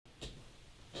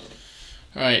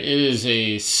All right, it is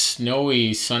a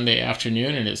snowy Sunday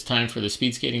afternoon, and it's time for the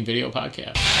Speed Skating Video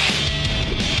Podcast.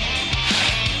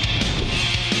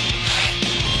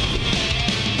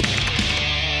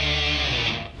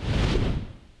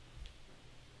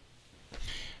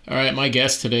 All right, my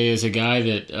guest today is a guy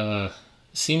that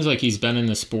seems like he's been in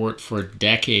the sport for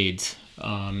decades,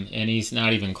 and he's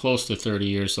not even close to 30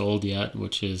 years old yet,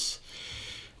 which is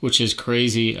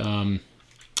crazy.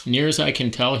 Near as I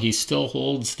can tell, he still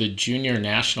holds the junior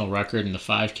national record in the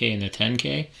 5K and the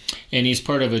 10K, and he's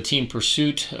part of a team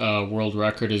pursuit world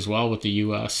record as well with the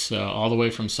U.S. All the way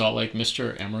from Salt Lake,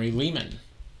 Mr. Emery Lehman.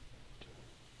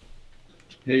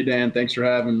 Hey, Dan. Thanks for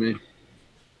having me.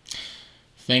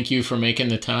 Thank you for making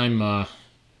the time.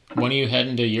 When are you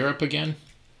heading to Europe again?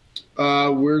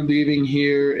 We're leaving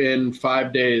here in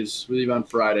 5 days. We leave on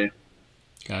Friday.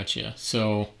 Gotcha.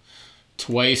 So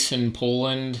twice in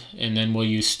Poland, and then will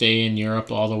you stay in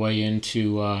Europe all the way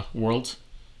into Worlds?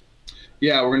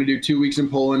 Yeah, we're going to do 2 weeks in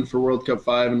Poland for World Cup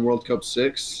 5 and World Cup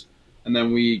 6, and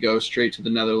then we go straight to the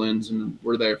Netherlands, and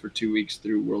we're there for 2 weeks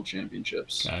through World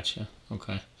Championships. Gotcha.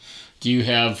 Okay. Do you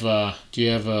have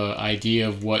a idea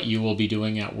of what you will be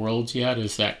doing at Worlds yet?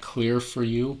 Is that clear for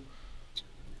you?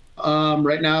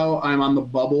 Right now, I'm on the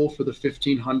bubble for the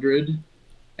 1500,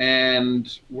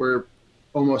 and we're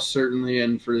almost certainly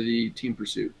in for the team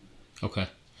pursuit. Okay.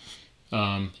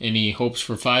 Any hopes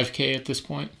for 5K at this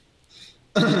point?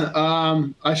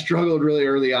 I struggled really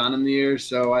early on in the year,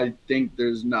 so I think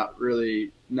there's no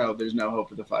hope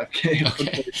for the 5K.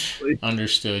 Okay.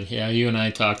 Understood. Yeah, you and I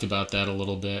talked about that a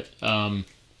little bit.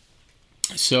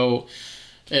 So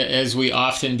as we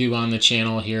often do on the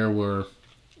channel here, we're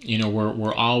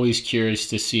always curious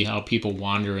to see how people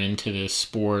wander into this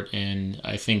sport, and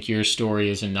I think your story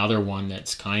is another one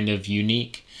that's kind of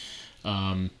unique.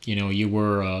 You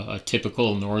were a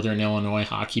typical Northern Illinois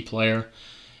hockey player,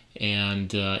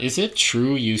 and is it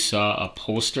true you saw a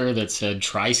poster that said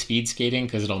 "Try speed skating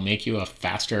because it'll make you a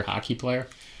faster hockey player"?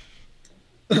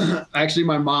 Actually,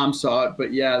 my mom saw it,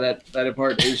 but yeah, that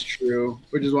part is true,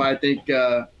 which is why I think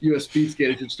U.S.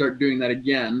 Speedskating should start doing that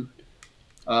again.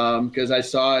 Because I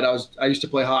saw it. I used to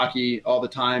play hockey all the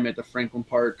time at the Franklin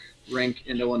Park rink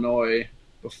in Illinois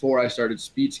before I started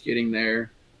speed skating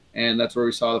there, and that's where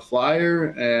we saw the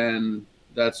flyer, and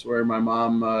that's where my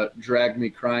mom dragged me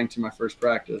crying to my first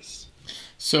practice.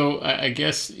 So I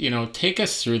guess, take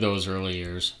us through those early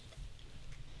years.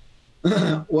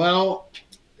 Well,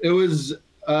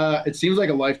 it seems like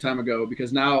a lifetime ago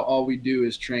because now all we do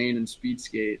is train and speed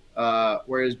skate.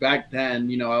 Whereas back then,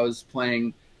 I was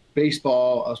playing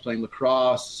baseball, I was playing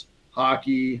lacrosse,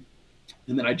 hockey,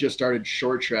 and then I just started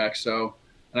short track. And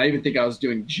I even think I was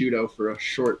doing judo for a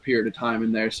short period of time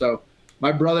in there. So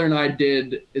my brother and I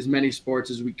did as many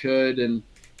sports as we could, and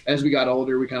as we got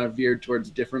older, we kind of veered towards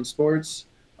different sports.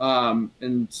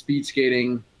 And speed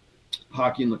skating,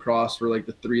 hockey, and lacrosse were like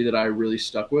the three that I really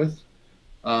stuck with.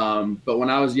 But when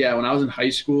I was in high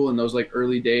school and those like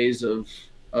early days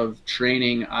of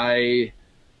training, I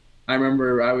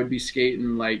remember I would be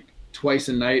skating like twice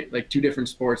a night, like 2 different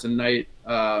sports a night,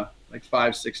 like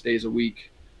 5-6 days a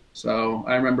week. So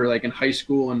I remember like in high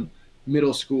school and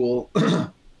middle school,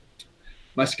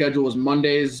 my schedule was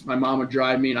Mondays. My mom would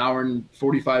drive me an hour and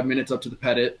 45 minutes up to the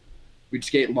Pettit. We'd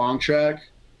skate long track,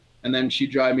 and then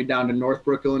she'd drive me down to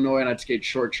Northbrook, Illinois, and I'd skate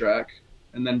short track,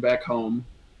 and then back home.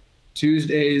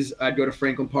 Tuesdays, I'd go to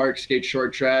Franklin Park, skate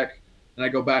short track, and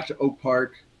I'd go back to Oak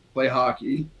Park, play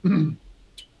hockey.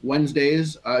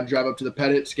 Wednesdays, I'd drive up to the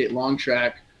Pettit, skate long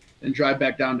track, and drive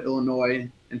back down to Illinois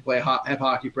and have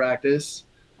hockey practice.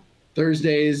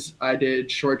 Thursdays, I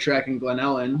did short track in Glen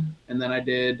Ellen, and then I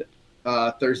did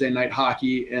Thursday night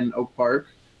hockey in Oak Park.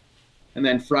 And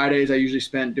then Fridays, I usually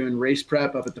spent doing race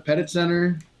prep up at the Pettit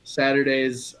Center.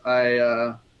 Saturdays,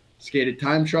 I skated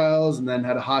time trials and then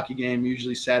had a hockey game,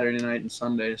 usually Saturday night and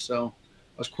Sunday. So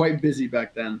I was quite busy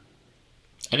back then.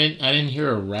 I didn't hear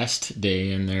a rest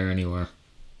day in there anywhere.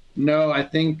 No, I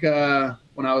think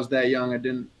when I was that young, I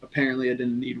didn't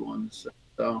need one.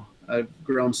 So I've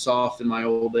grown soft in my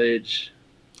old age.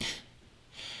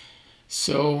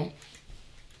 So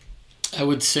I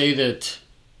would say that,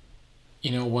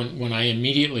 when I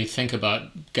immediately think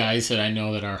about guys that I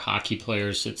know that are hockey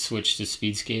players that switch to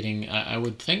speed skating, I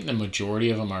would think the majority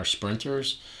of them are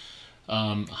sprinters.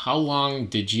 How long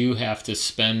did you have to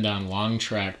spend on long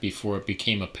track before it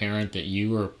became apparent that you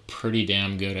were pretty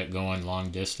damn good at going long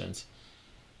distance?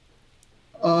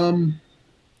 I'm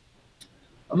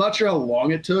not sure how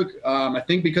long it took. I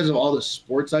think because of all the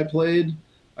sports I played,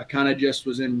 I kind of just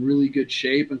was in really good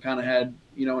shape and kind of had,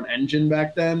 an engine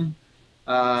back then.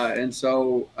 And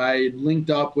so I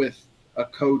linked up with a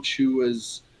coach who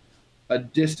was a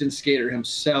distance skater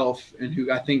himself, and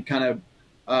who I think kind of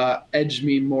edged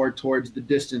me more towards the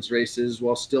distance races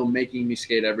while still making me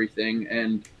skate everything.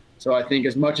 And so I think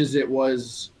as much as it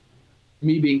was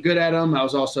me being good at them, I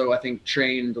was also, I think,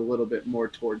 trained a little bit more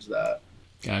towards that.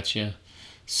 Gotcha.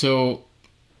 So,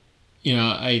 when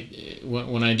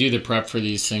I do the prep for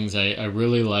these things, I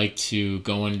really like to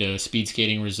go into speed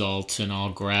skating results, and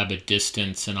I'll grab a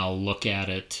distance and I'll look at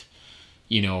it,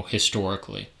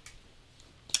 historically.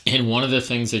 And one of the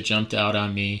things that jumped out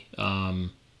on me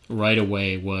right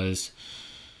away was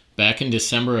back in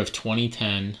December of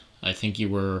 2010. I think you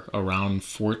were around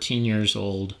 14 years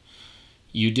old.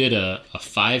 You did a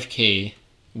 5K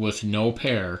with no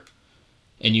pair,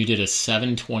 and you did a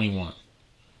 7:21.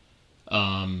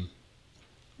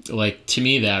 Like, to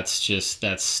me, that's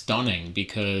stunning,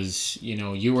 because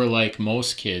you were like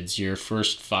most kids. Your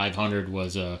first 500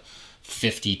 was a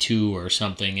 52 or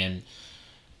something, and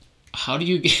how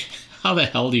the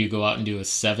hell do you go out and do a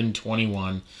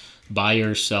 7:21 by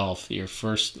yourself? Your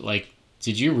first, like,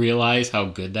 did you realize how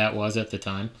good that was at the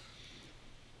time?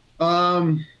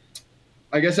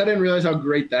 I guess I didn't realize how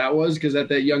great that was, because at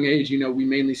that young age, we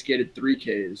mainly skated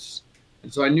 3Ks.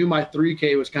 And so I knew my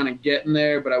 3K was kind of getting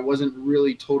there, but I wasn't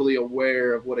really totally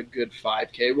aware of what a good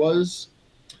 5K was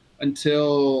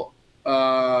until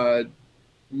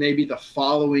maybe the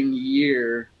following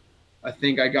year. I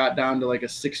think I got down to like a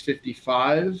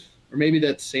 6:55, or maybe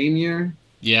that same year.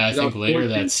 Yeah, I think later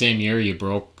that same year you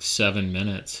broke 7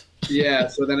 minutes. Yeah,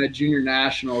 so then at junior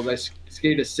nationals, I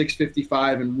skated a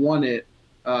 6:55 and won it,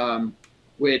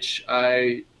 which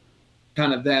I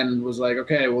kind of then was like,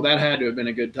 okay, well, that had to have been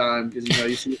a good time, because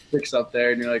you see the 6 up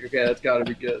there and you're like, okay, that's got to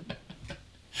be good.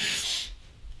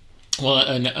 Well,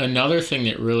 another thing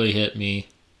that really hit me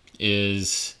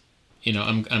is,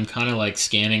 I'm kind of like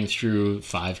scanning through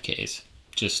 5Ks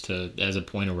just as a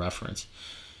point of reference,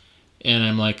 and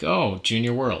I'm like, oh,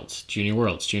 junior worlds.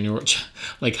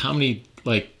 Like, how many,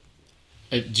 like,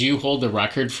 do you hold the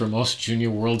record for most junior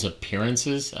worlds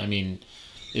appearances? I mean,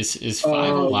 is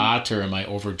 5 a lot, or am I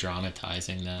over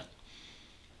dramatizing that?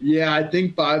 Yeah, I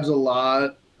think 5's a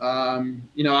lot.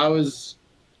 I was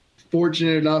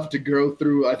fortunate enough to go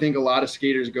through, I think a lot of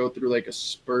skaters go through like a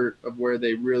spurt of where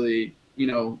they really,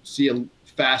 see a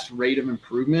fast rate of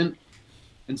improvement.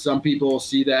 And some people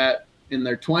see that in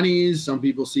their 20s, some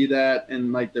people see that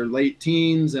in like their late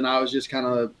teens. And I was just kind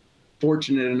of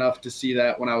fortunate enough to see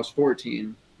that when I was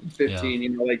 14 and 15,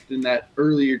 Yeah. like in that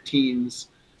earlier teens.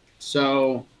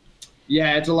 So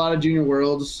yeah, it's a lot of junior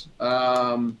worlds.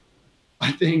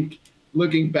 I think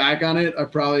looking back on it, I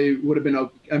probably would have been,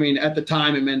 I mean, at the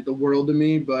time it meant the world to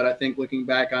me, but I think looking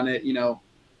back on it,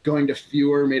 going to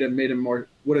fewer made it more,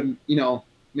 would have,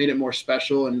 made it more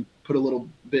special and put a little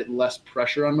bit less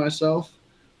pressure on myself.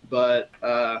 But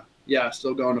yeah,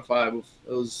 still going to 5.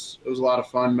 It was a lot of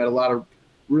fun. Met a lot of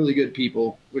really good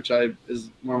people, which is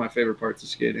one of my favorite parts of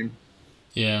skating.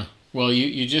 Yeah. Well,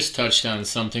 you just touched on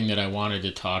something that I wanted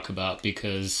to talk about,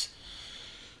 because,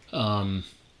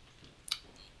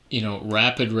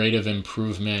 rapid rate of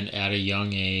improvement at a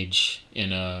young age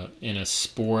in a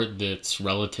sport that's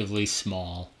relatively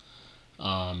small.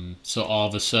 So all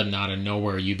of a sudden, out of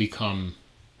nowhere, you become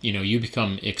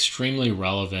extremely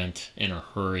relevant in a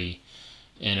hurry.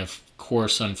 And of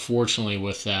course, unfortunately,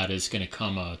 with that is going to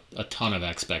come a ton of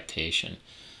expectation.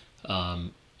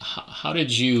 How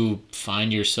did you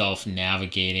find yourself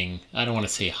navigating, I don't want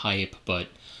to say hype, but,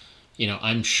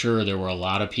 I'm sure there were a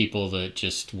lot of people that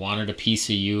just wanted a piece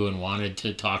of you and wanted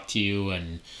to talk to you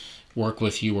and work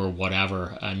with you or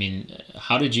whatever. I mean,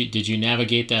 how did you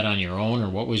navigate that on your own, or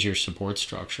what was your support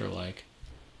structure like?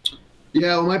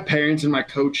 Yeah, well, my parents and my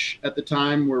coach at the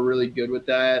time were really good with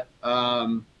that. I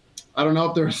don't know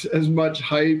if there's as much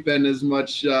hype and as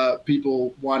much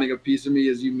people wanting a piece of me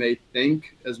as you may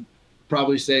think, as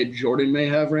probably say Jordan may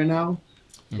have right now.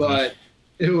 Okay. But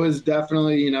it was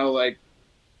definitely, like,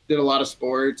 did a lot of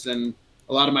sports, and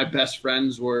a lot of my best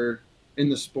friends were in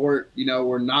the sport,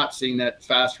 were not seeing that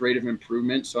fast rate of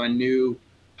improvement. So I knew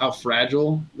how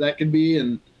fragile that could be.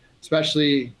 And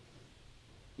especially,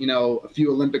 a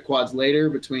few Olympic quads later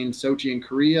between Sochi and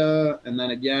Korea, and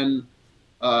then again,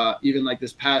 even like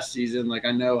this past season, like,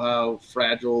 I know how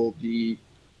fragile the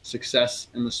success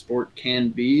in the sport can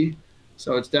be.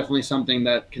 So it's definitely something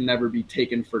that can never be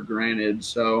taken for granted.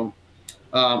 So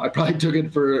I probably took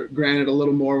it for granted a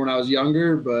little more when I was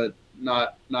younger, but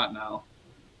not now.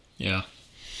 Yeah.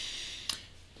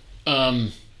 All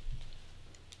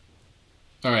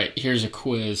right, here's a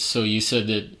quiz. So you said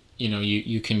that,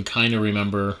 you can kind of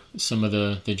remember some of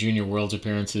the Junior Worlds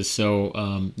appearances.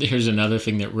 So here's another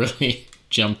thing that really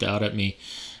jumped out at me.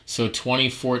 So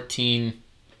 2014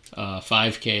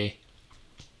 5K.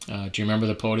 Do you remember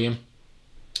the podium?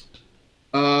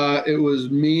 It was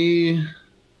me,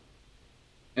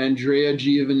 Andrea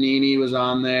Giovannini was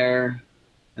on there,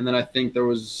 and then I think there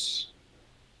was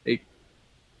a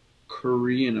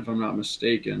Korean, if I'm not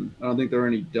mistaken. I don't think there were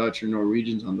any Dutch or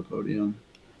Norwegians on the podium.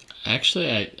 Actually,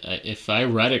 if I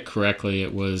read it correctly,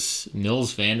 it was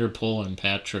Nils van der Poel and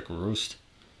Patrick Roost.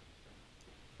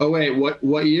 Oh wait,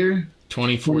 what year?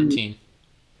 2014.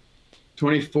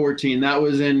 2014. That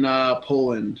was in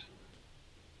Poland.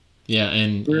 Yeah,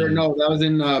 and No, that was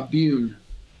in Bune.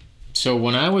 so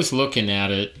when I was looking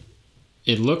at it,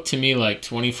 it looked to me like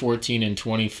 2014 and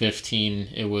 2015.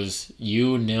 It was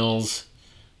you, Nils,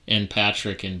 and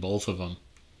Patrick in both of them.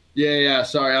 Yeah.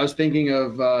 Sorry, I was thinking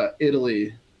of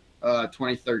Italy,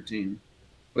 2013.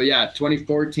 But yeah,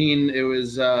 2014. It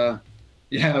was it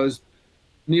was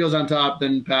Neil's on top,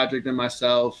 then Patrick, then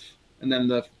myself, and then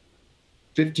the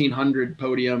 1500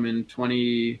 podium in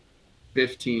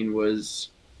 2015 was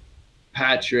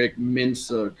Patrick,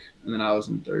 Minsuk, and then I was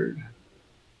in third.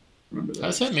 Remember that? How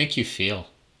does that make you feel?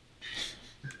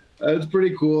 It's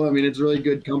pretty cool. I mean, it's really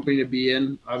good company to be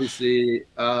in. Obviously,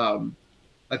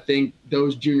 I think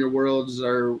those junior worlds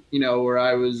are, where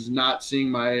I was not seeing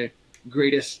my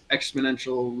greatest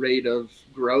exponential rate of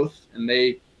growth, and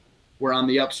they were on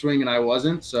the upswing and I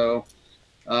wasn't. So,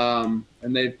 and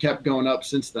they've kept going up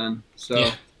since then. So,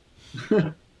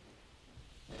 yeah,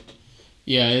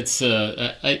 yeah, it's.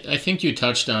 I think you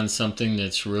touched on something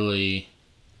that's really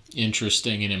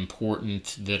interesting and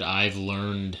important that I've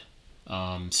learned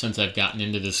since I've gotten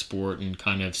into the sport and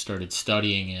kind of started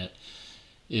studying it,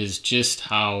 is just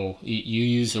how you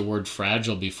use the word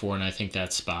fragile before, and I think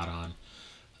that's spot on.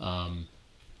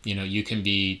 You can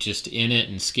be just in it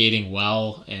and skating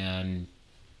well, and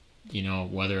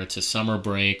whether it's a summer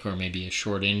break or maybe a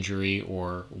short injury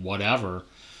or whatever,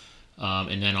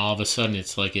 and then all of a sudden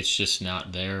it's like it's just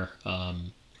not there. How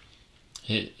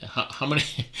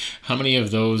many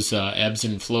of those ebbs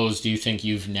and flows do you think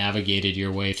you've navigated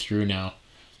your way through now?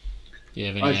 Do you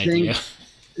have any idea?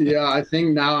 Yeah, I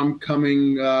think now I'm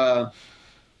coming. I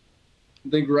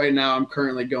think right now I'm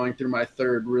currently going through my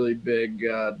third really big,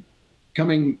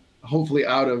 coming hopefully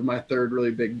out of my third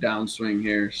really big downswing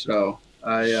here. So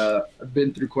I've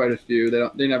been through quite a few.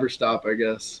 They never stop, I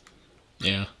guess.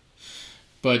 Yeah,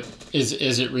 but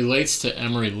as it relates to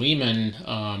Emery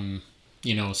Lehman,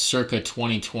 circa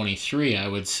 2023, I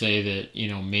would say that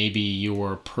maybe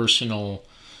your personal,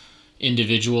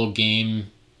 individual game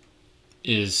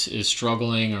is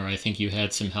struggling, or I think you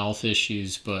had some health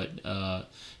issues. But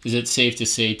is it safe to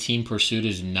say team pursuit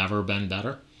has never been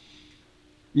better?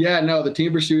 Yeah, no, the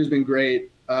team pursuit has been great.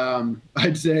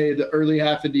 I'd say the early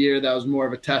half of the year, that was more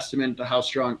of a testament to how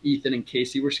strong Ethan and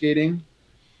Casey were skating.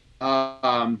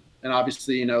 And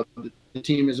obviously, the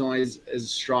team is only as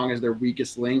strong as their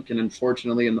weakest link. And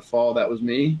unfortunately, in the fall, that was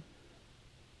me.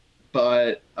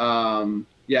 But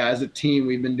yeah, as a team,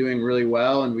 we've been doing really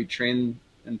well, and we train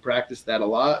and practice that a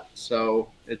lot.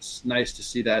 So it's nice to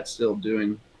see that still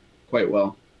doing quite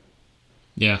well.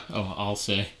 Yeah, I'll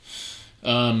say.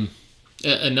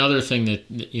 Another thing that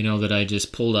that I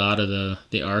just pulled out of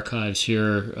the archives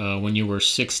here, when you were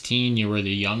 16, you were the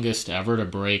youngest ever to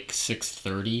break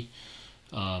 630.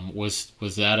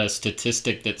 Was that a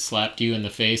statistic that slapped you in the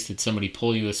face? Did somebody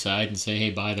pull you aside and say, "Hey,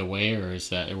 by the way," or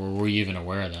were you even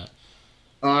aware of that?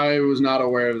 I was not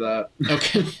aware of that.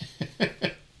 Okay.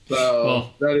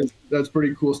 So well, that's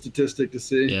pretty cool statistic to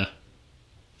see. Yeah.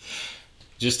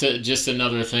 Just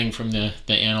another thing from the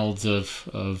annals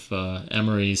of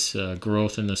Emery's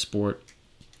growth in the sport.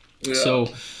 Yeah. So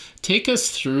take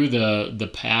us through the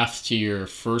path to your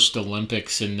first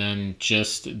Olympics, and then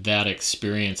just that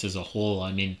experience as a whole.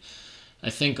 I mean, I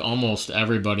think almost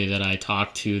everybody that I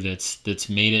talk to that's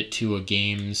made it to a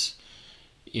games,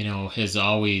 has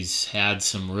always had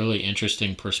some really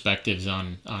interesting perspectives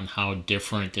on how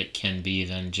different it can be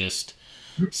than just,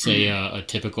 say, a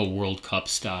typical World Cup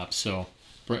stop. So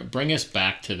bring us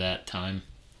back to that time.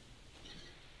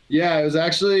 Yeah, it was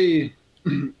actually,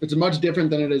 it's much different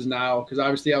than it is now, because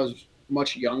obviously I was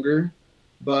much younger,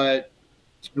 but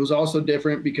it was also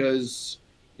different because,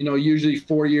 usually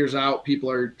 4 years out, people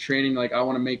are training like, I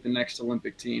want to make the next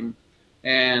Olympic team.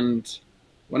 And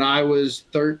when I was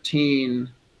 13,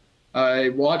 I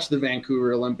watched the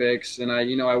Vancouver Olympics, and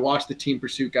I watched the team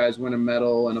pursuit guys win a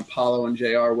medal, and Apollo and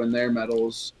JR win their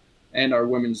medals, and our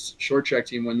women's short track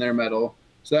team win their medal.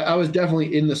 So I was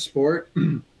definitely in the sport.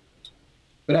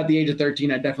 But at the age of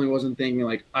 13, I definitely wasn't thinking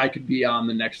like I could be on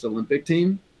the next Olympic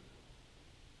team.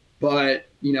 But,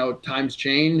 times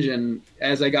change. And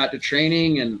as I got to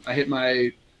training and I hit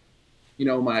my,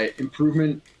 my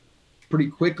improvement pretty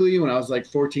quickly when I was like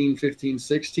 14, 15,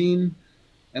 16.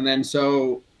 And then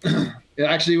so it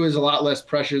actually was a lot less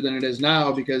pressure than it is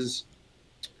now because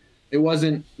it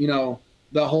wasn't,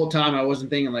 the whole time I wasn't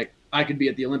thinking like I could be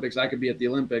at the Olympics, I could be at the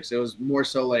Olympics. It was more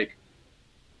so like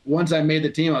once I made the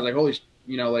team, I was like,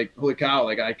 holy cow,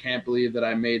 like I can't believe that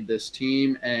I made this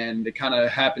team. And it kind of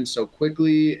happened so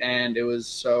quickly. And it was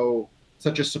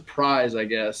such a surprise, I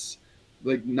guess.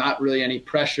 Like not really any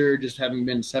pressure, just having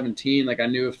been 17. Like I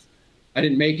knew if I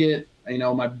didn't make it,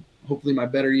 hopefully my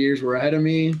better years were ahead of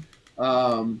me.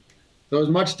 So it was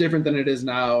much different than it is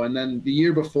now. And then the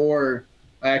year before,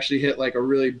 I actually hit like a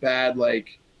really bad,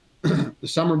 like the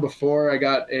summer before I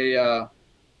got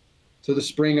so the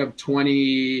spring of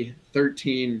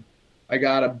 2013, I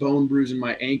got a bone bruise in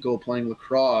my ankle playing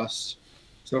lacrosse.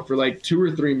 So for like 2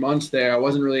 or 3 months there, I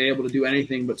wasn't really able to do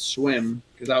anything but swim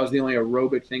because that was the only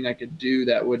aerobic thing I could do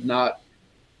that would not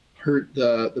hurt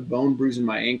the bone bruise in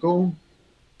my ankle.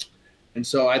 And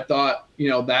so I thought,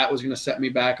 that was going to set me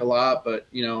back a lot, but,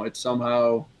 it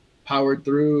somehow powered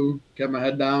through, kept my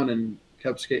head down, and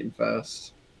kept skating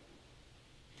fast.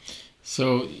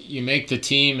 So you make the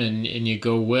team and you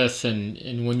go with,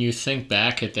 and when you think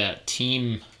back at that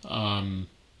team, I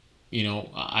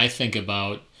think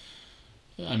about,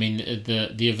 I mean,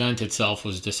 the event itself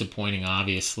was disappointing,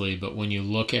 obviously, but when you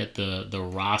look at the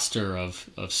roster of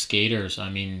skaters, I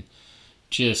mean,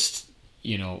 just,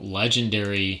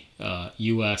 legendary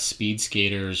U.S. speed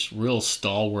skaters, real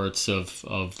stalwarts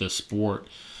of the sport,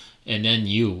 and then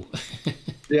you.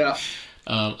 Yeah.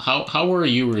 How were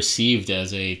you received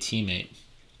as a teammate?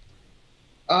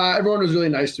 Everyone was really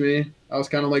nice to me. I was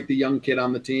kind of like the young kid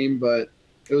on the team, but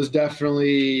it was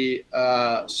definitely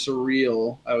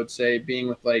surreal, I would say, being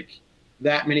with like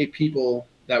that many people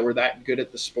that were that good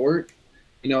at the sport.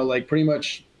 Like pretty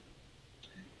much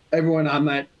everyone on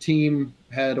that team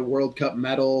had a World Cup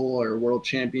medal or World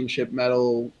Championship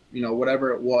medal,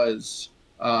 whatever it was.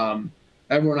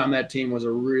 Everyone on that team was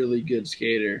a really good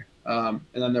skater. And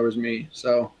then there was me.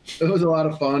 So it was a lot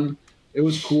of fun. It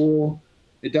was cool.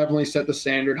 It definitely set the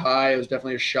standard high. It was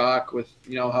definitely a shock with,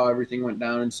 how everything went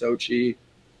down in Sochi.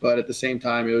 But at the same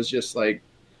time, it was just like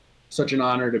such an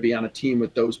honor to be on a team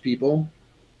with those people.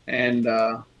 And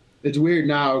it's weird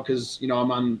now because,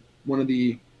 I'm on one of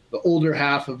the older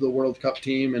half of the World Cup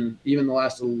team. And even the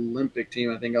last Olympic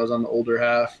team, I think I was on the older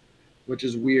half, which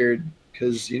is weird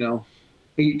because,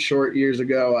 8 short years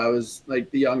ago, I was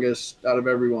like the youngest out of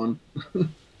everyone.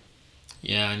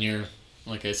 Yeah, and you're,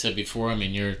 like I said before, I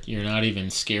mean, you're not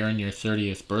even scaring your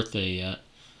 30th birthday yet.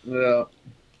 Yeah.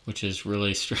 Which is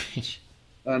really strange.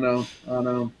 I know.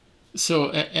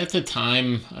 So at the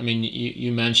time, I mean,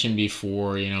 you mentioned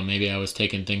before, maybe I was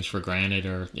taking things for granted,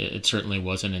 or it certainly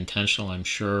wasn't intentional, I'm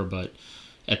sure, but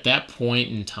at that point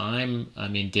in time, I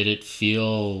mean, did it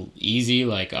feel easy?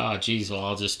 Like, oh, geez, well,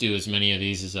 I'll just do as many of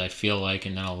these as I feel like,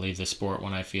 and then I'll leave the sport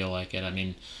when I feel like it. I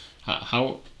mean,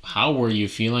 how were you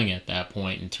feeling at that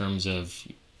point in terms of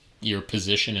your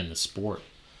position in the sport?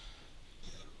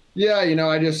 Yeah,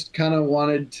 I just kind of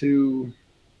wanted to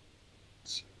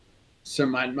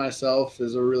cement myself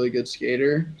as a really good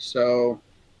skater. So,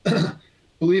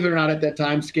 believe it or not, at that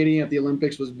time, skating at the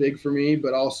Olympics was big for me,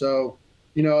 but also,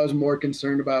 I was more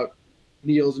concerned about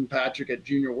Niels and Patrick at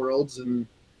Junior Worlds in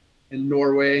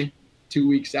Norway 2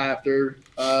 weeks after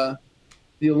the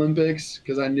Olympics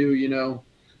because I knew,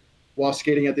 while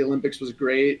skating at the Olympics was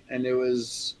great and it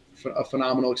was a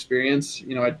phenomenal experience,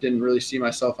 I didn't really see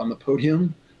myself on the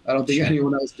podium. I don't think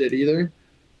anyone else did either.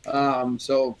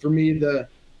 So for me,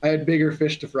 I had bigger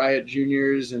fish to fry at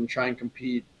juniors and try and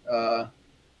compete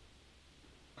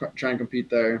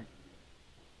there.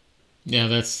 Yeah,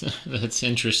 that's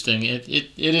interesting.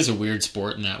 It is a weird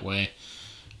sport in that way,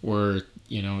 where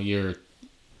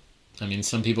I mean,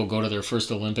 some people go to their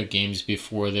first Olympic Games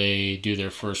before they do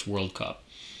their first World Cup.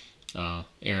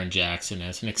 Aaron Jackson,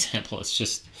 as an example,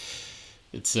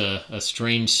 it's a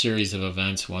strange series of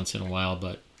events once in a while,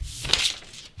 but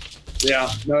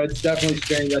yeah, no, it's definitely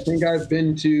strange. I think I've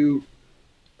been to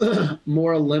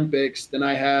more Olympics than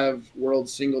I have world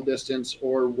single distance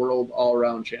or world all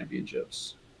around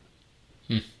championships.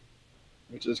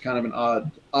 Which is kind of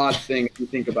an odd thing if you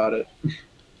think about it.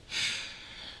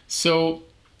 So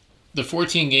the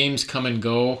 14 games come and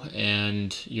go,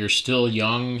 and you're still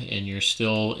young and you're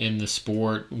still in the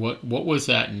sport. What was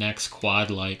that next quad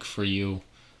like for you?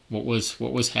 What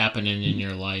was happening in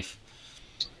your life?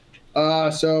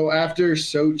 So after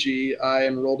Sochi, I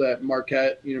enrolled at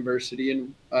Marquette University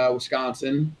in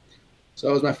Wisconsin. So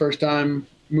it was my first time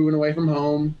moving away from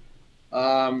home.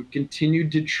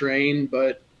 Continued to train,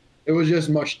 but it was just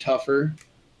much tougher.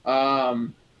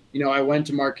 I went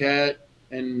to Marquette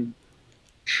and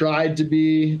tried to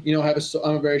be,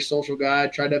 I'm a very social guy.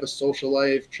 Tried to have a social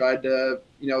life. Tried to,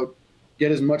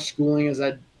 get as much schooling as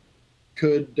I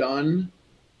could done.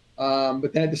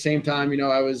 But then at the same time,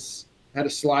 I had a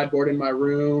slide board in my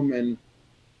room and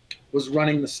was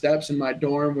running the steps in my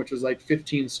dorm, which was like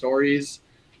 15 stories,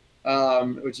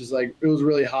 which is like, it was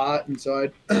really hot. And so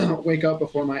I'd wake up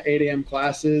before my 8 a.m.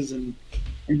 classes and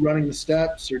be running the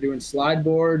steps or doing slide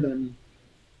board and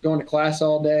going to class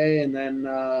all day. And then,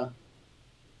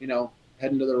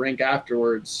 heading to the rink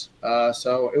afterwards.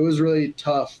 So it was really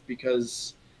tough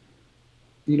because,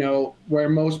 where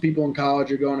most people in college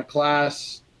are going to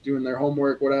class, doing their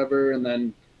homework, whatever, and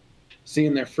then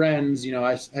seeing their friends,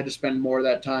 I had to spend more of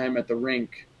that time at the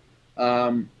rink.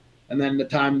 And then the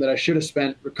time that I should have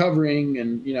spent recovering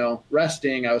and,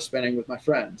 resting, I was spending with my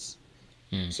friends.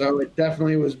 So it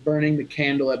definitely was burning the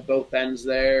candle at both ends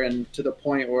there, and to the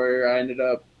point where I ended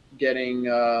up getting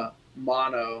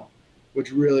mono,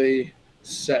 which really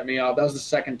set me off. That was the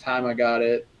second time I got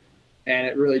it, and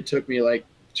it really took me like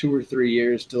 2 or 3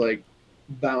 years to like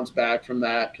bounce back from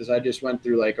that, because I just went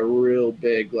through like a real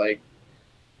big like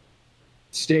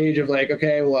stage of like,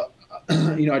 okay, well,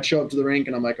 I'd show up to the rink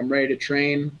and I'm like, I'm ready to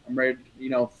train. I'm ready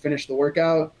to, finish the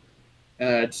workout. And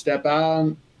I'd step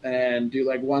out and do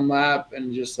like one lap,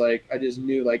 and just like, I just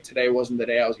knew like today wasn't the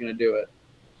day I was going to do it.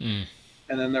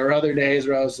 And then there were other days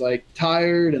where I was like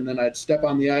tired, and then I'd step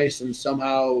on the ice and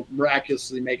somehow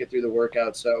miraculously make it through the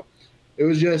workout. So it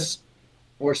was just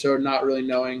more so not really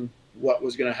knowing what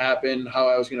was going to happen, how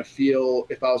I was going to feel,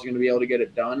 if I was going to be able to get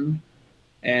it done.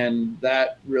 And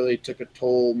that really took a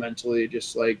toll mentally,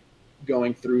 just like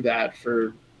going through that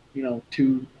for,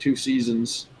 two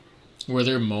seasons. Were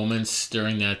there moments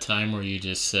during that time where you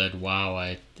just said, wow,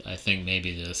 I think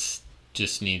maybe this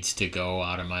just needs to go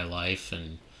out of my life?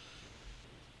 And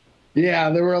Yeah,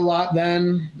 there were a lot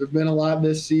then. There've been a lot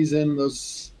this season.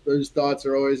 Those thoughts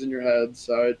are always in your head.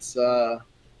 So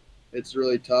it's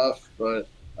really tough, but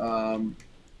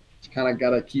kind of got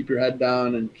to keep your head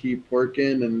down and keep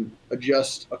working and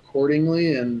adjust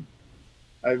accordingly. And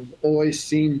I've always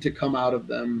seemed to come out of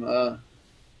them,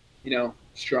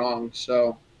 strong.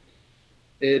 So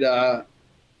I ended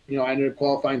up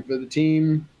qualifying for the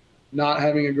team, not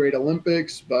having a great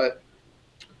Olympics, but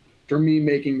for me,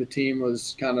 making the team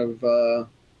was kind of a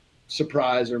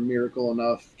surprise or miracle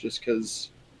enough, just because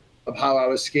of how I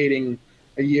was skating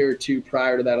a year or two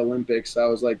prior to that Olympics. I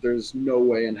was like, there's no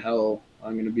way in hell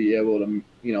I'm going to be able to,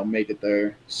 make it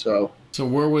there. So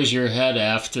where was your head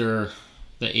after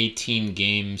the 18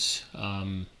 games?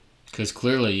 Because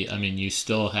clearly, I mean, you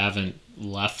still haven't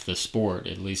left the sport,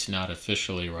 at least not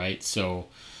officially, right? So,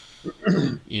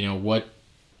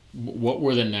 what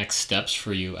were the next steps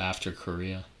for you after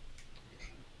Korea?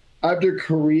 After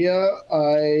Korea,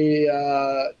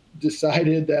 I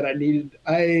decided that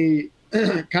I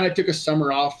kind of took a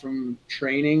summer off from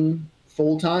training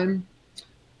full time.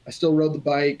 I still rode the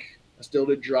bike. I still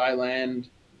did dry land.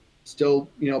 Still,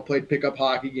 played pickup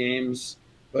hockey games,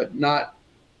 but not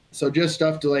so just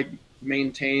stuff to like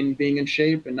maintain being in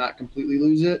shape and not completely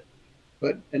lose it,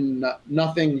 and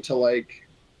nothing to like,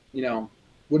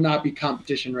 would not be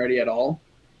competition ready at all.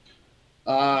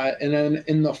 And then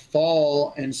in the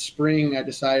fall and spring, I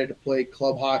decided to play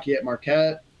club hockey at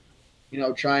Marquette.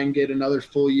 Try and get another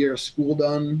full year of school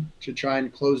done to try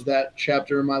and close that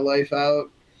chapter of my life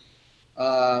out.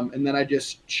 And then I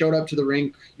just showed up to the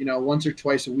rink, once or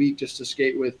twice a week just to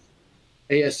skate with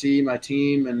ASE, my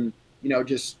team, and,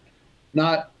 just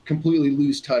not completely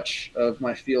lose touch of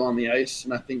my feel on the ice.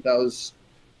 And I think that was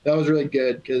really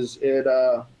good, because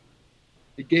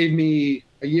it gave me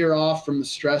a year off from the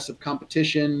stress of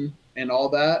competition and all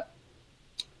that.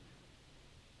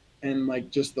 And like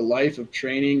just the life of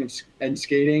training and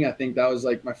skating. I think that was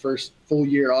like my first full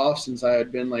year off since I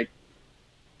had been like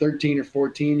 13 or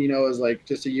 14, it was like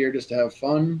just a year just to have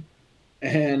fun.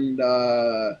 And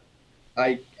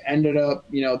I ended up,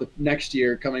 the next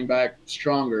year coming back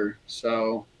stronger.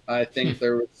 So I think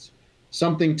there was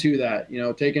something to that,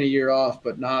 taking a year off,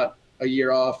 but not a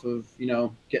year off of,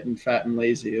 getting fat and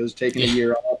lazy. It was taking a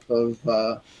year off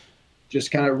of just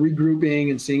kind of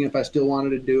regrouping and seeing if I still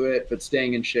wanted to do it, but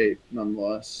staying in shape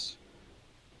nonetheless.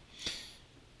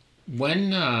 When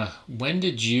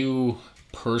did you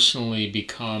personally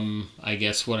become, I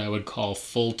guess, what I would call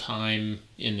full-time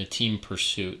in the team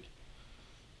pursuit?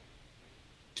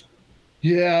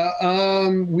 Yeah,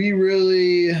 we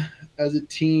really, as a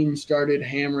team, started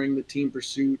hammering the team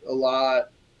pursuit a lot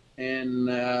in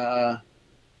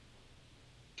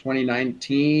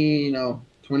 2019,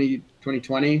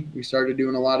 2020. We started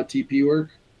doing a lot of TP work.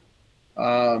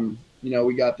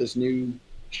 We got this new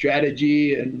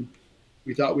strategy, and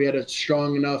We thought we had a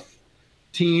strong enough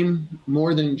team,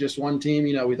 more than just one team.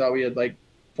 You know, we thought we had like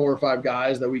 4 or 5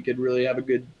 guys that we could really have a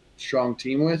good, strong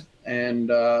team with, and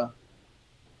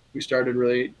we started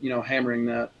really, you know, hammering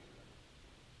that.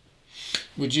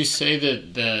 Would you say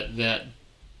that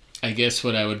I guess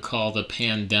what I would call the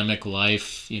pandemic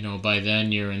life, you know, by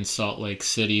then you're in Salt Lake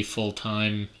City full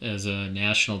time as a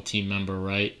national team member,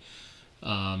 right?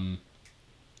 Um,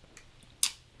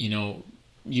 you know,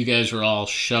 you guys were all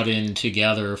shut in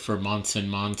together for months and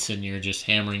months, and you're just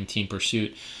hammering team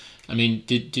pursuit. I mean,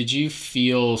 did you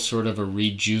feel sort of a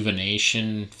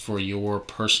rejuvenation for your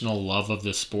personal love of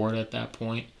the sport at that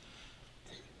point?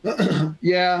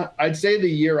 Yeah, I'd say the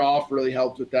year off really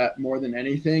helped with that more than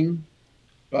anything.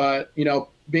 But, you know,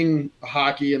 being a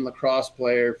hockey and lacrosse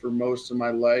player for most of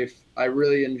my life, I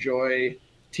really enjoy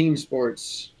team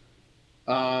sports.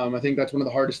 I think that's one of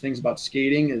the hardest things about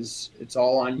skating is it's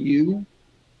all on you.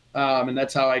 And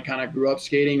that's how I kind of grew up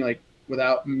skating, like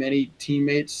without many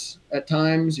teammates at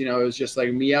times. You know, it was just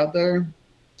like me out there.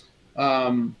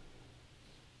 Um,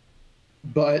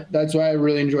 but that's why I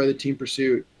really enjoy the team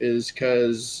pursuit is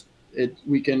because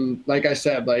we can, like I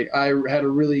said, like I had a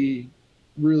really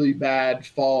bad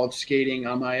fall of skating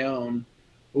on my own,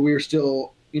 but we were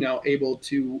still, you know, able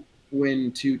to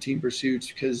win 2 team pursuits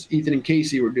because Ethan and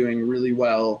Casey were doing really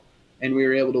well, and we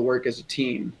were able to work as a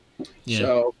team. Yeah.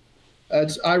 So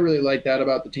I really like that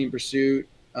about the team pursuit.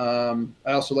 I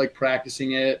also like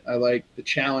practicing it. I like the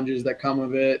challenges that come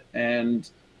with it, and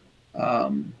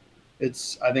um, I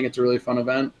think it's a really fun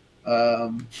event.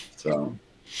 So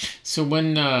So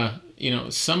when you know,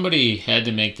 somebody had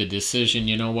to make the decision,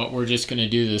 you know what, we're just going to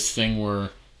do this thing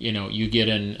where, you know, you get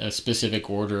in a specific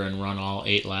order and run all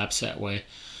 8 laps that way.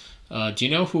 Do you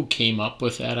know who came up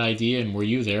with that idea, and were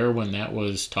you there when that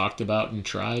was talked about and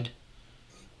tried?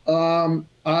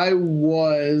 I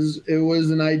was. It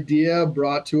was an idea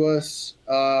brought to us.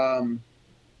 I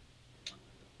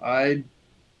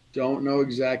don't know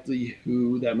exactly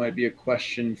who. That might be a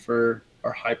question for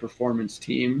our high performance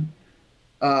team.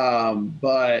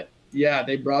 But yeah,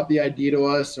 they brought the idea to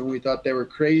us, and we thought they were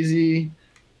crazy,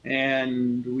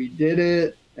 and we did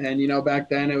it. And you know, back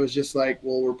then it was just like,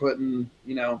 well, we're putting,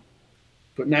 you know,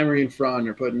 putting Emery in front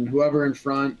or putting whoever in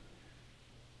front,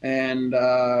 and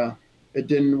it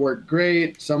didn't work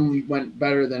great. Some went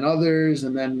better than others,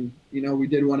 and then you know we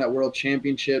did one at World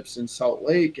Championships in Salt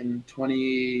Lake in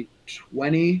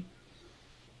 2020,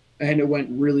 and it went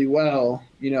really well.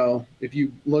 You know, if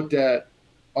you looked at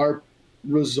our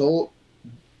result,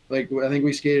 like I think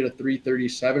we skated a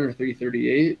 337 or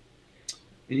 338,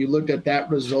 and you looked at that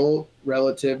result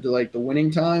relative to like the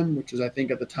winning time, which is I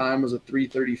think at the time was a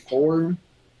 334,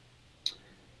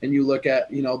 and you look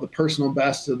at, you know, the personal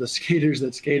best of the skaters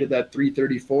that skated that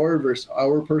 334 versus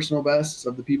our personal bests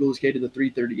of the people who skated the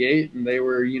 338, and they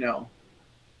were, you know,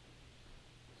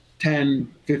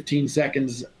 10 15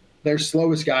 seconds. Their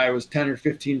slowest guy was 10 or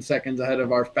 15 seconds ahead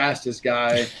of our fastest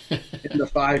guy in the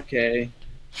 5K,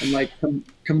 and like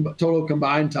total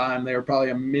combined time they were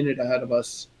probably a minute ahead of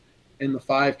us in the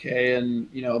 5K, and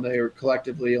you know they were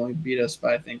collectively only beat us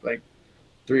by I think like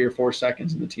 3 or 4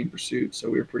 seconds in the team pursuit, so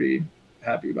we were pretty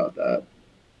happy about that.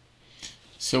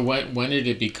 So when did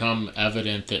it become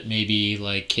evident that maybe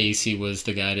like Casey was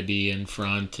the guy to be in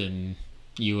front and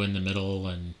you in the middle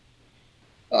and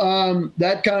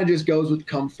That kind of just goes with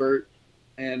comfort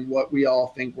and what we all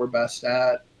think we're best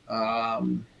at.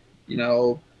 You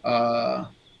know,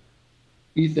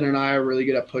 Ethan and I are really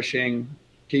good at pushing.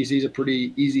 Casey's a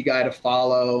pretty easy guy to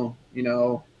follow. You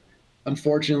know,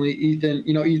 unfortunately,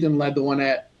 Ethan led the one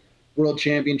at World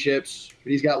Championships,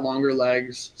 but he's got longer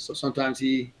legs, so sometimes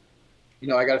I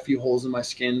got a few holes in my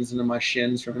skins and in my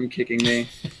shins from him kicking me.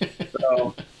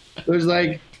 So there's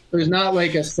not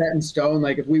like a set in stone.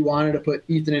 Like if we wanted to put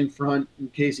Ethan in front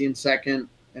and Casey in second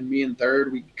and me in third,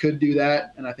 we could do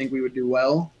that, and I think we would do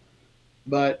well.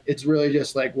 But it's really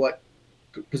just like what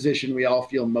position we all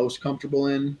feel most comfortable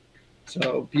in.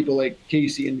 So people like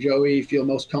Casey and Joey feel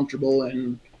most comfortable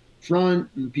in front,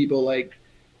 and people like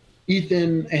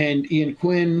Ethan and Ian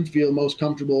Quinn feel most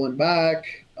comfortable in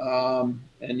back. And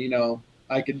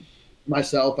I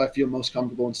feel most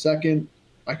comfortable in second.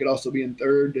 I could also be in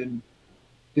third, and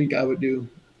think I would do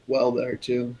well there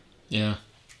too. yeah.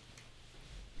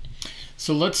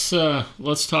 So let's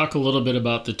talk a little bit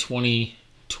about the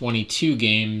 2022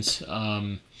 games.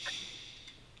 I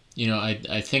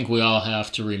think we all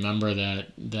have to remember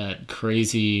that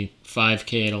crazy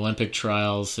 5K at Olympic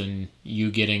trials and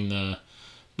you getting the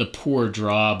poor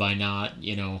draw by not,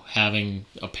 having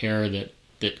a pair that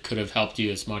could have helped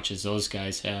you as much as those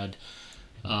guys had.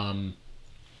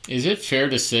 Is it fair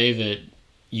to say that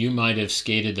you might have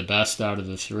skated the best out of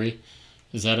the three.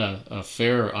 Is that a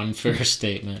fair or unfair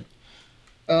statement?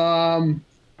 Um,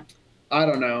 I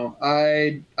don't know.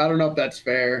 I don't know if that's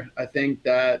fair. I think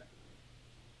that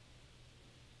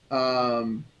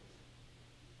um,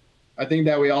 I think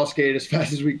that we all skated as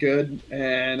fast as we could,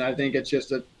 and I think it's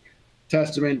just a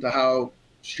testament to how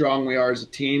strong we are as a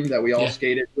team that we all Yeah,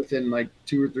 skated within like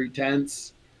 2 or 3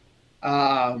 tenths.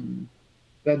 Um,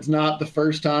 that's not the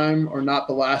first time or not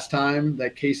the last time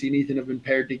that Casey and Ethan have been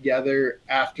paired together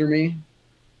after me.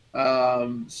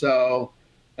 So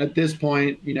at this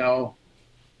point,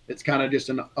 it's kind of just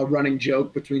a running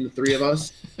joke between the three of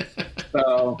us.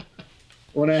 So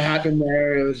when it happened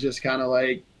there, it was just kind of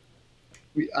like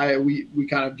we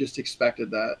kind of just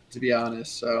expected that, to be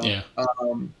honest. So, yeah,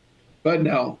 but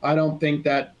no, I don't think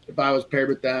that if I was paired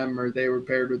with them or they were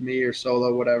paired with me or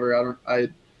solo, whatever,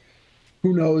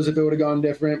 who knows if it would have gone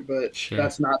different, but sure.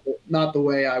 that's not the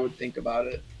way I would think about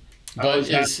it. I But always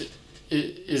have.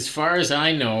 as far as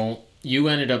I know, you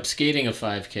ended up skating a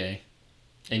 5K,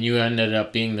 and you ended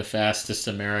up being the fastest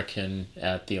American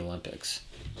at the Olympics.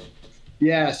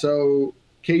 Yeah, so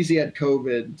Casey had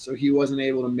COVID, so he wasn't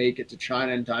able to make it to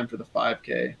China in time for the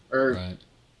 5K. Or Right.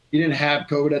 he didn't have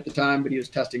COVID at the time, but he was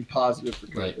testing positive for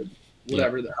Right. COVID, Yep.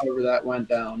 however that went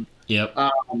down. Yep.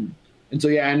 And so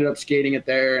yeah, I ended up skating it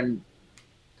there, and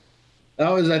that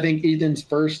was I think Ethan's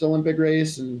first Olympic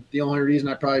race, and the only reason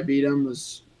I probably beat him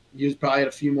was he was probably had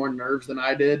a few more nerves than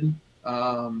I did,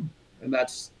 and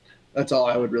that's all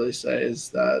I would really say is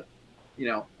that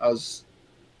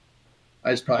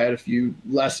I just probably had a few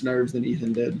less nerves than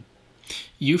Ethan did.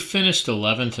 You finished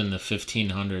 11th in the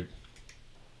 1500.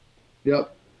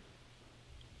 Yep.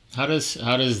 How does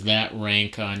that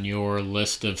rank on your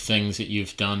list of things that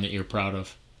you've done that you're proud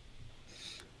of?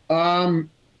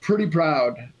 Pretty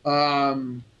proud.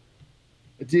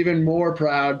 It's even more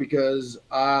proud because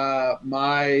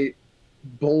my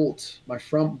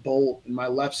front bolt in my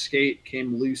left skate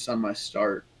came loose on my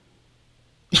start,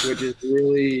 which is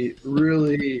really,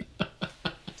 really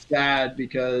sad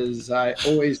because I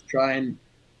always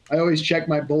check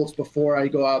my bolts before I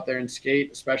go out there and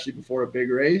skate, especially before a big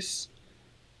race.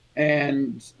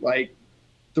 And like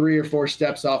 3 or 4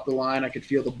 steps off the line, I could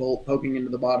feel the bolt poking into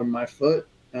the bottom of my foot.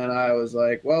 And I was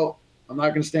like, well, I'm not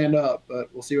going to stand up,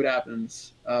 but we'll see what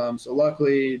happens. So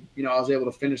luckily, I was able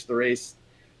to finish the race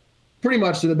pretty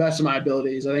much to the best of my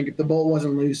abilities. I think if the bolt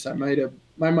wasn't loose, I might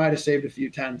have saved a few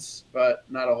tenths, but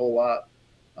not a whole lot.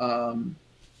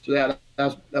 So yeah,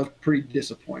 that was pretty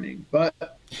disappointing.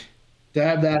 But to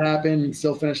have that happen and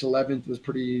still finish 11th was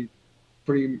pretty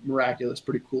miraculous,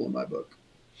 pretty cool in my book.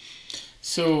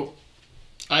 So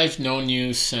I've known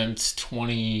you since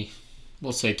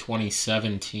we'll say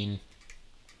 2017,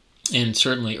 and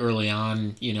certainly early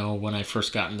on, when I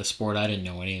first got into sport, I didn't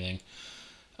know anything.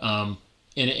 And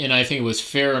I think it was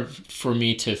fair for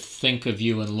me to think of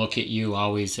you and look at you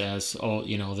always as, oh,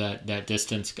 that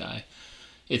distance guy.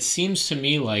 It seems to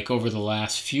me like over the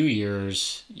last few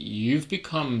years, you've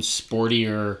become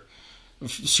sportier,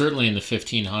 certainly in the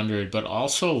 1500, but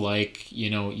also like,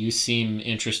 you seem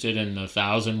interested in the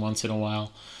 1000 once in a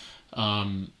while.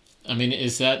 I mean,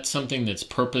 is that something that's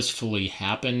purposefully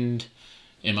happened?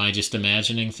 Am I just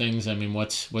imagining things? I mean,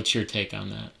 what's your take on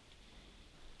that?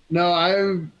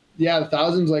 No, yeah, the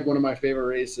thousand's like one of my favorite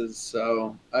races.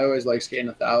 So I always like skating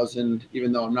 1,000,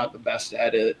 even though I'm not the best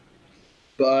at it.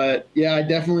 But yeah, I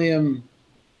definitely am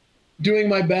doing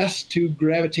my best to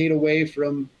gravitate away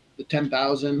from the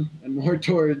 10,000 and more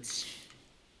towards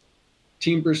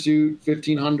team pursuit,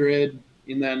 1,500,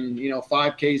 and then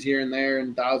 5Ks here and there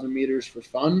and 1,000 meters for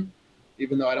fun.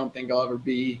 Even though I don't think I'll ever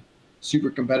be super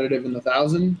competitive in the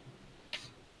 1,000.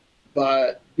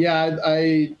 But yeah,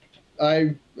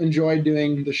 I enjoy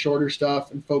doing the shorter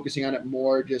stuff and focusing on it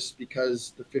more, just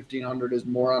because the 1,500 is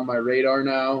more on my radar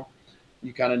now.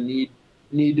 You kind of need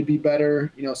to be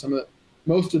better.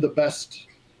 Most of the best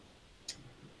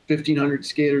 1,500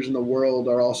 skaters in the world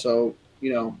are also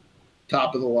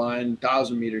top of the line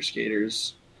 1,000 meter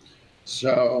skaters.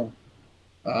 So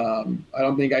I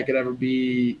don't think I could ever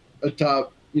be a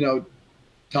top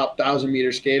 1,000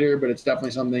 meter skater, but it's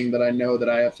definitely something that I know that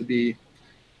I have to be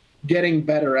getting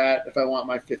better at if I want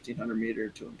my 1,500 meter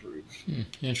to improve.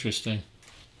 Interesting.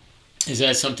 Is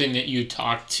that something that you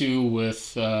talk to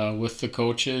with the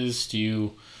coaches? Do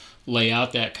you lay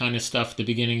out that kind of stuff at the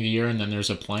beginning of the year, and then there's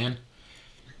a plan?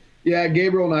 Yeah,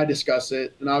 Gabriel and I discuss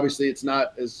it, and obviously it's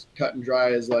not as cut and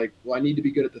dry as like, well, I need to be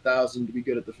good at the 1,000 to be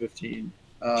good at the 15.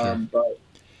 Sure. But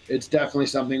it's definitely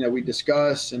something that we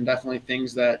discuss, and definitely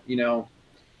things that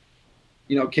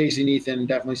Casey and Ethan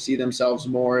definitely see themselves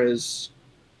more as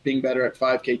being better at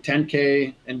 5K,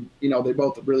 10K, and they're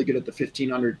both really good at the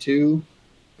 1500 too.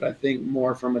 But I think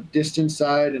more from a distance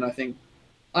side, and I think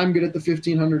I'm good at the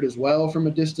 1500 as well from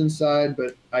a distance side.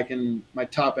 But my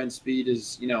top end speed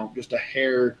is just a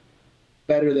hair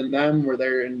better than them, where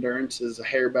their endurance is a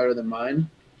hair better than mine.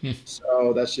 Hmm.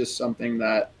 So that's just something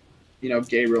that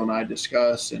Gabriel and I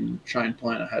discuss and try and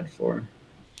plan ahead for.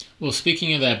 Well,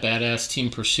 speaking of that badass team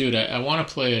pursuit, I want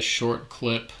to play a short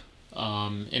clip,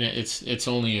 and it's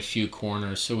only a few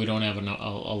corners, so we don't have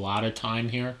a lot of time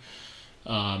here.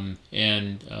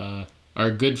 And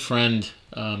our good friend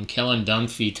Kellen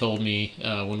Dunphy told me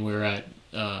when we were at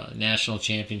national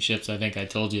championships, I think I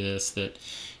told you this, that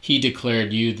he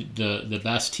declared you the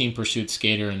best team pursuit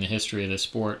skater in the history of the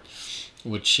sport,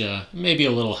 which may be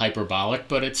a little hyperbolic,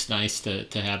 but it's nice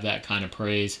to have that kind of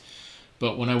praise.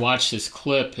 But when I watch this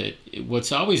clip,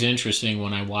 what's always interesting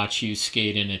when I watch you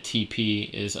skate in a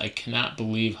TP is I cannot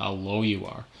believe how low you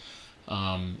are.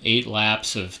 8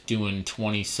 laps of doing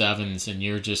 27s, and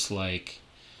you're just like,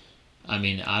 I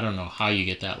mean, I don't know how you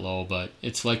get that low, but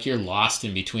it's like you're lost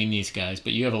in between these guys,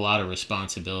 but you have a lot of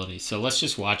responsibility. So let's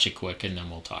just watch it quick, and then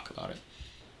we'll talk about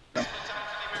it.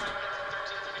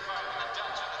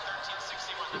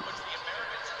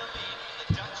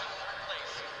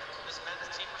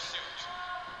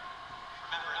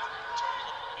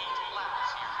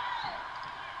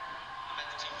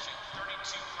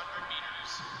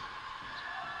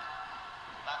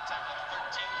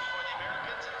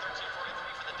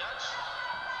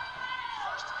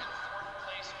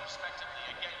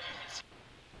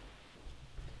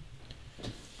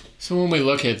 So when we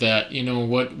look at that,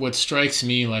 what strikes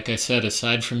me, like I said,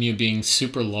 aside from you being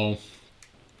super low,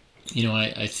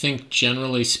 I think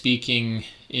generally speaking,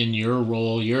 in your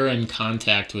role, you're in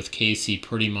contact with Casey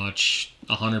pretty much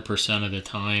 100% of the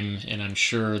time, and I'm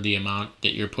sure the amount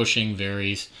that you're pushing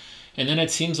varies. And then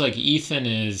it seems like Ethan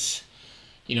is,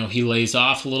 he lays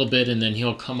off a little bit, and then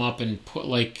he'll come up and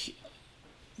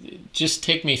just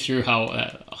take me through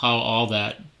how all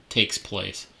that takes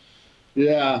place.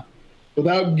 Yeah.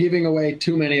 Without giving away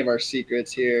too many of our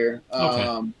secrets here.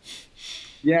 Okay.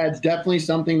 Yeah, it's definitely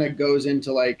something that goes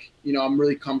into I'm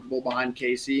really comfortable behind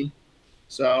Casey.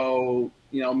 So,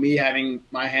 me having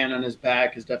my hand on his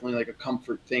back is definitely like a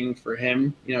comfort thing for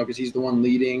him, because he's the one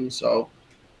leading. So,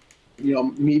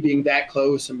 me being that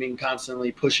close and being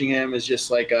constantly pushing him is just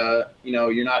like,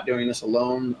 you're not doing this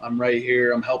alone. I'm right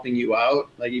here. I'm helping you out.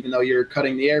 Like, even though you're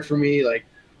cutting the air for me, like,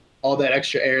 all that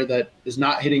extra air that is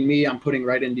not hitting me, I'm putting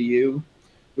right into you,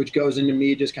 which goes into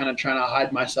me just kind of trying to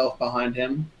hide myself behind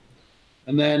him.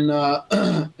 And then,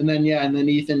 and then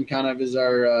Ethan kind of is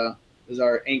our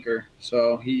anchor.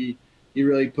 So he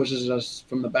really pushes us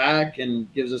from the back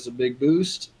and gives us a big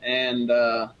boost and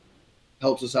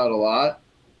helps us out a lot.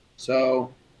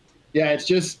 So yeah, it's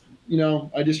just,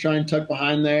 I just try and tuck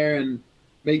behind there and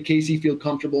make Casey feel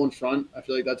comfortable in front. I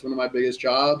feel like that's one of my biggest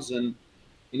jobs. And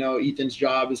Ethan's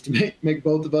job is to make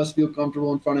both of us feel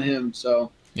comfortable in front of him.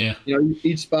 So, yeah,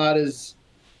 each spot is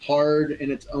hard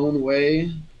in its own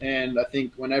way. And I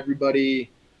think when everybody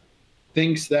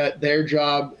thinks that their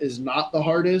job is not the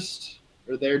hardest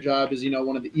or their job is,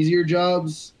 one of the easier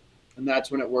jobs, and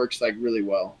that's when it works like really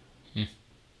well.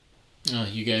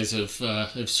 You guys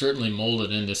have certainly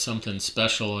molded into something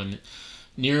special, and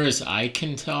near as I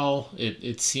can tell,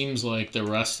 it seems like the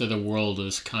rest of the world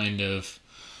is kind of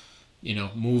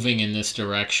moving in this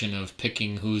direction of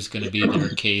picking who's going to be their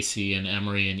Casey and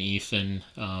Emery and Ethan,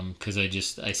 because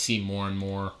I see more and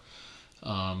more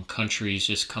countries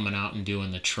just coming out and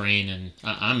doing the train, and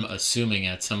I'm assuming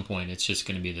at some point it's just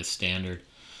going to be the standard.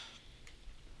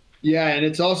 Yeah, and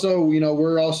it's also,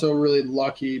 we're also really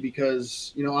lucky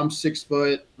because, I'm 6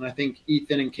 foot, and I think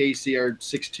Ethan and Casey are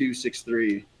 6'2",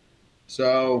 6'3".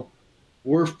 So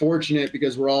we're fortunate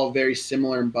because we're all very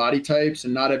similar in body types,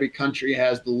 and not every country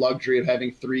has the luxury of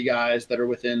having 3 guys that are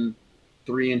within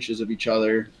 3 inches of each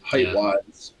other height-wise.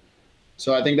 Yeah.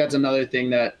 So I think that's another thing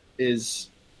that is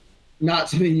not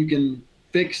something you can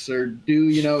fix or do,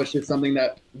 it's just something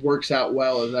that works out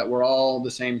well, is that we're all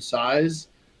the same size,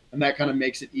 and that kind of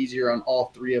makes it easier on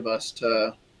all 3 of us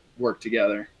to work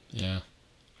together. Yeah.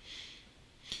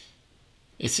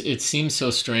 It seems so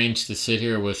strange to sit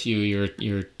here with you.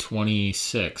 You're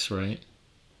 26, right?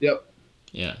 Yep.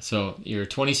 Yeah. So you're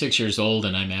 26 years old,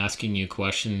 and I'm asking you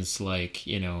questions like,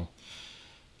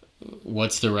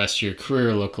 what's the rest of your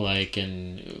career look like?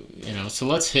 And, so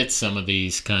let's hit some of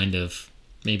these kind of,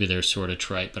 maybe they're sort of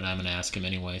trite, but I'm going to ask them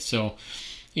anyway. So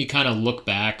you kind of look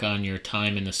back on your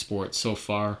time in the sport so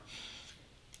far.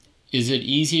 Is it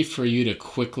easy for you to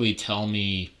quickly tell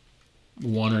me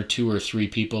 1 or 2 or 3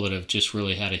 people that have just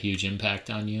really had a huge impact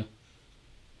on you?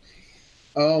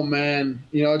 Oh man,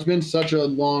 it's been such a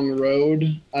long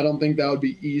road. I don't think that would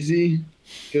be easy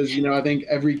because I think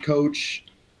every coach,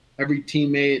 every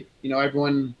teammate,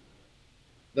 everyone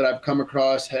that I've come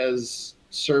across has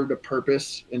served a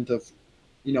purpose into,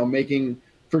 making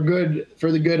for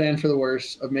the good and for the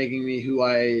worse of making me who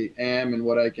I am and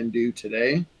what I can do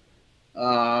today.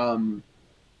 Um,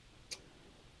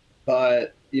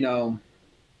 but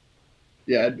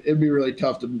yeah, it'd be really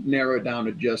tough to narrow it down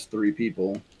to just three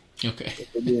people. Okay.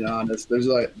 For being honest, there's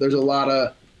a lot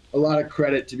of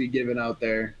credit to be given out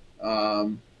there.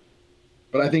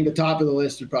 But I think the top of the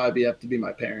list would probably have to be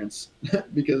my parents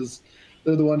because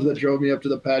they're the ones that drove me up to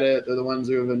the Pettit. They're the ones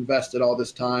who have invested all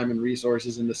this time and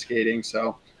resources into skating.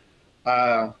 So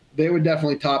they would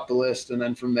definitely top the list. And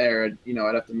then from there,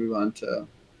 I'd have to move on to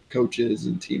coaches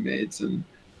and teammates. And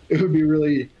it would be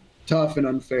really tough and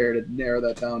unfair to narrow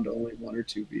that down to only one or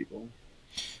two people.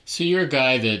 So you're a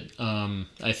guy that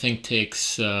I think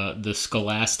takes the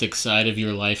scholastic side of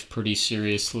your life pretty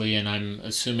seriously, and I'm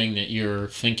assuming that you're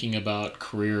thinking about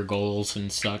career goals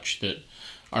and such that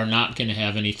are not going to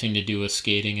have anything to do with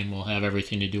skating and will have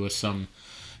everything to do with some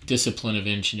discipline of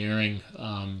engineering.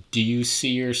 Do you see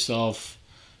yourself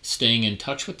staying in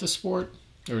touch with the sport,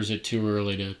 or is it too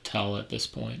early to tell at this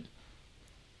point?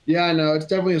 Yeah, I know. It's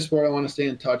definitely a sport I want to stay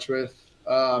in touch with.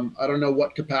 I don't know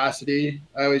what capacity.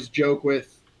 I always joke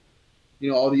with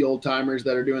all the old timers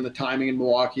that are doing the timing in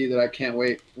Milwaukee that I can't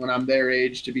wait when I'm their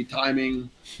age to be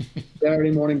timing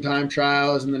Saturday morning time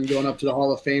trials and then going up to the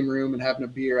Hall of Fame room and having a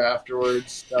beer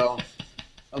afterwards. So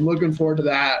I'm looking forward to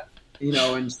that,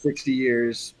 in 60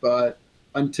 years. But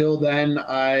until then,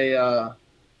 I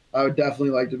would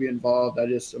definitely like to be involved. I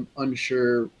just am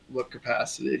unsure what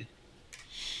capacity.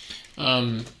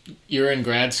 Um, you're in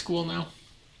grad school now?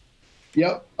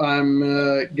 Yep, I'm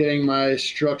getting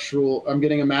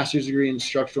a master's degree in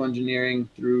structural engineering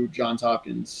through Johns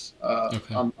Hopkins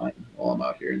Okay. online while I'm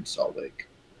out here in Salt Lake.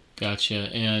 Gotcha.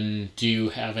 And do you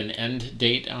have an end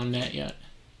date on that yet?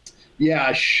 Yeah,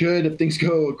 I should, if things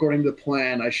go according to the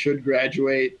plan, I should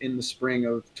graduate in the spring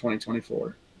of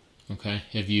 2024. Okay.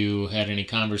 Have you had any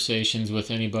conversations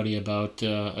with anybody about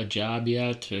a job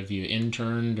yet? Have you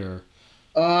interned or?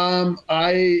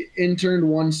 I interned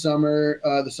one summer,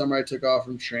 the summer I took off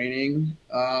from training.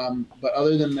 But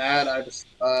other than that, I have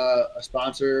a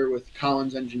sponsor with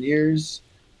Collins Engineers,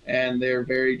 and they're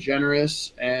very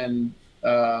generous, and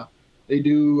they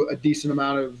do a decent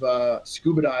amount of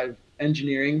scuba dive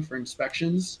engineering for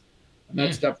inspections, and Hmm.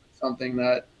 that's definitely something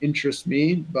that interests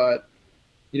me. But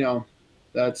you know,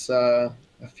 that's a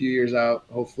few years out,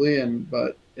 hopefully. And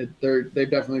but they've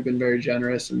definitely been very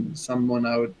generous and someone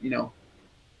I would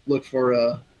look for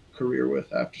a career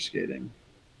with after skating.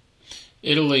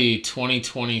 Italy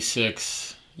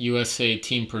 2026 USA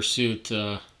Team Pursuit.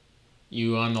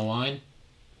 You on the line?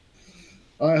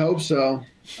 I hope so.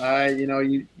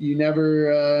 You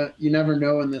never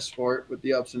know in this sport with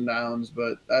the ups and downs,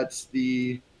 but that's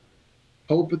the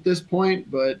hope at this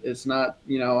point. But it's not.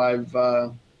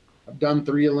 I've done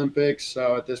three Olympics,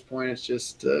 so at this point it's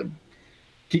just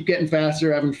keep getting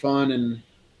faster, having fun, and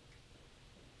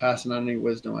passing on any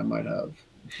wisdom I might have.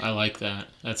 I like that.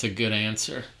 That's a good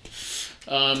answer.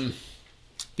 Um,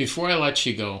 Before I let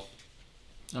you go,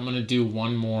 I'm going to do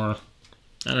one more.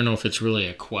 I don't know if it's really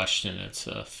a question. It's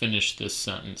finish this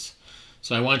sentence.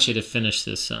 So I want you to finish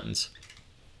this sentence.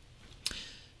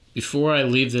 Before I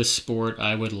leave this sport,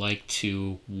 I would like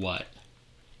to what?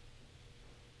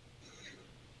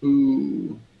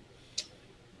 Ooh.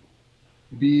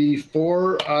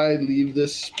 Before I leave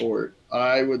this sport,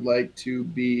 I would like to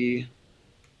be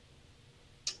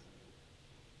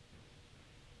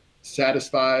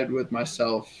satisfied with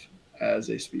myself as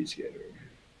a speed skater.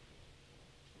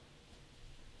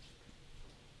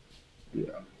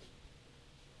 Yeah.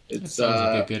 That It's sounds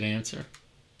like a good answer.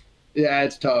 yeah,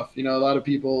 it's tough. A lot of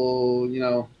people,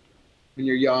 when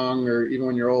you're young or even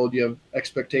when you're old, you have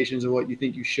expectations of what you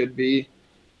think you should be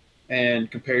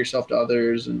and compare yourself to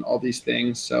others and all these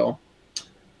things. So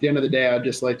at the end of the day, I'd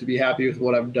just like to be happy with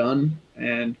what I've done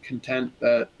and content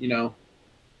that,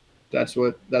 that's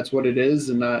what it is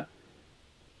and not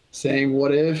saying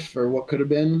what if or what could have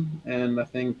been. And I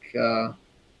think that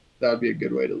would be a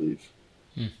good way to leave.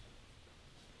 Hmm.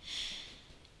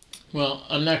 Well,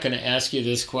 I'm not going to ask you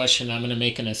this question. I'm going to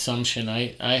make an assumption.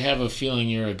 I have a feeling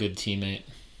you're a good teammate.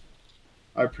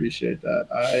 I appreciate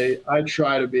that. I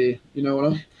try to be.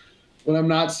 When I'm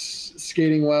not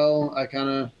skating well, I kind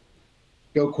of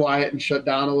go quiet and shut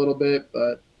down a little bit.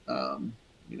 But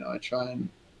I try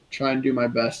and do my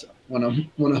best when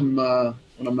I'm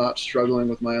not struggling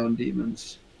with my own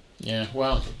demons. Yeah,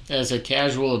 well, as a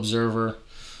casual observer,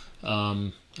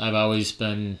 I've always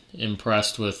been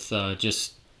impressed with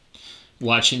just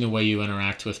watching the way you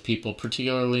interact with people,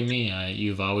 particularly me.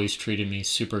 You've always treated me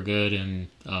super good, and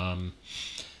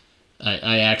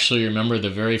I actually remember the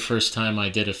very first time I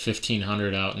did a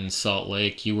 1500 out in Salt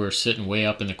Lake. You were sitting way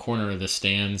up in the corner of the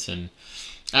stands, and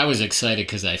I was excited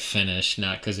because I finished,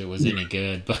 not because it was any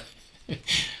good, but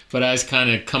but I was kind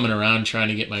of coming around trying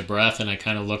to get my breath, and I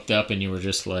kind of looked up, and you were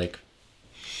just like,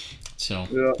 so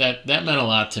Yeah. that meant a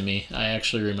lot to me. I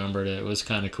actually remembered it. It was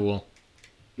kind of cool.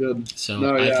 Good. So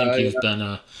No, I yeah,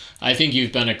 think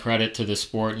you've been a credit to the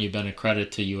sport, and you've been a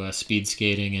credit to U.S. speed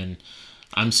skating, and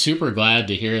I'm super glad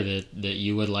to hear that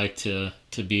you would like to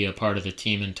be a part of the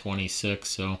team in 26.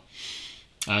 So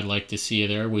I'd like to see you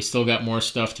there. We still got more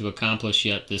stuff to accomplish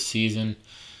yet this season,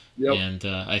 yep. and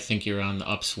I think you're on the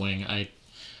upswing. I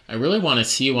really want to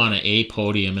see you on an A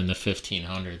podium in the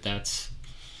 1500. That's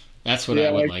what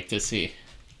I would like to see.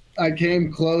 I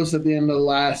came close at the end of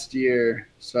last year,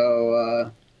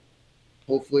 so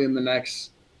hopefully in the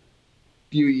next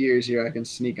few years here I can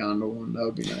sneak onto one. That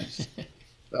would be nice.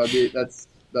 That's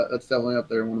definitely up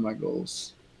there, one of my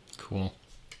goals. Cool.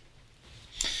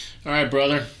 All right,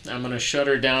 brother. I'm going to shut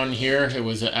her down here. It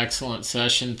was an excellent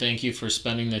session. Thank you for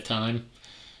spending the time.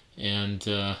 And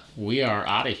we are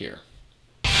out of here.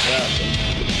 Yeah.